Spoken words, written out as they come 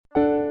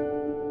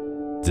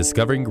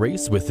Discovering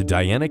Grace with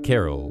Diana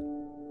Carroll.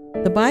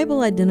 The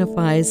Bible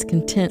identifies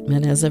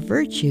contentment as a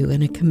virtue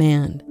and a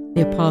command.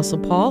 The Apostle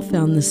Paul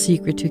found the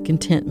secret to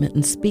contentment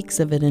and speaks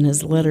of it in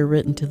his letter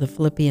written to the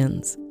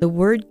Philippians. The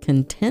word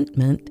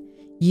contentment,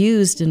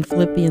 used in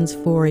Philippians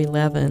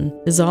 4:11,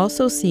 is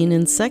also seen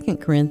in 2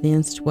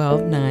 Corinthians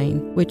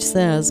 12:9, which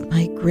says,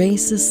 "My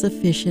grace is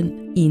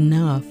sufficient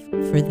enough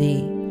for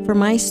thee, for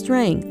my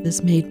strength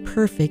is made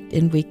perfect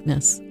in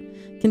weakness."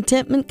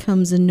 Contentment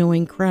comes in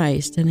knowing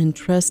Christ and in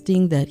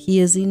trusting that He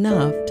is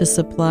enough to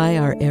supply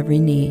our every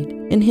need.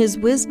 In His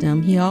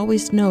wisdom, He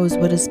always knows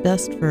what is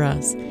best for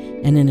us,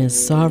 and in His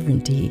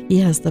sovereignty, He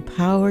has the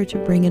power to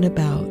bring it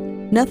about.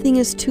 Nothing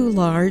is too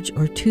large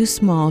or too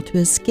small to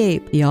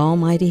escape the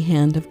almighty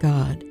hand of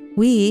God.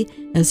 We,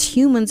 as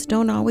humans,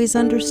 don't always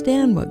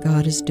understand what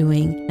God is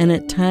doing, and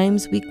at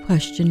times we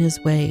question His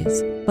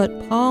ways.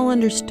 But Paul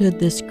understood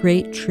this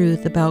great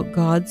truth about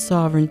God's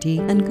sovereignty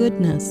and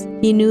goodness.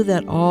 He knew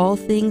that all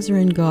things are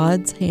in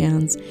God's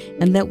hands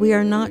and that we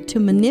are not to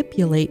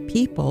manipulate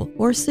people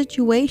or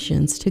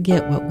situations to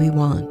get what we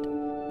want.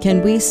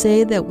 Can we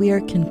say that we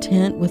are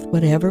content with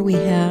whatever we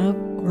have?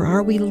 Or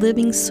are we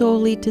living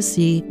solely to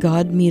see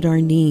God meet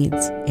our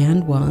needs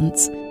and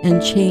wants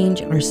and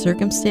change our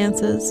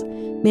circumstances?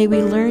 May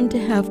we learn to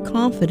have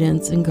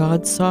confidence in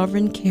God's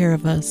sovereign care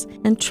of us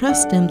and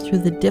trust Him through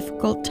the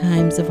difficult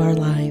times of our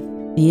life.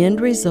 The end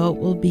result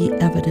will be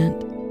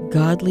evident.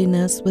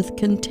 Godliness with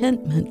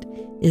contentment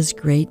is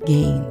great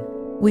gain.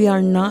 We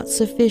are not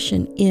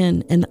sufficient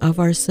in and of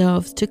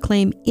ourselves to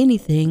claim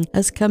anything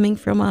as coming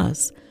from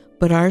us,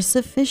 but our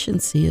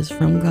sufficiency is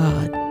from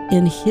God.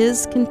 In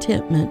His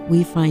contentment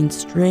we find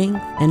strength,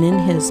 and in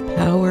His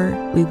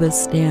power we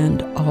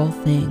withstand all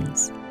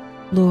things.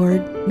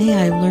 Lord, may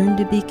I learn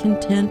to be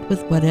content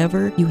with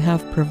whatever You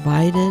have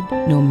provided,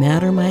 no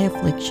matter my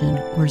affliction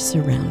or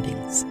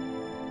surroundings.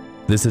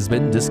 This has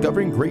been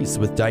Discovering Grace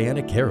with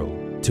Diana Carroll.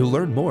 To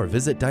learn more,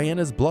 visit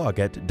Diana's blog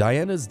at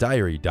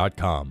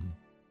dianasdiary.com.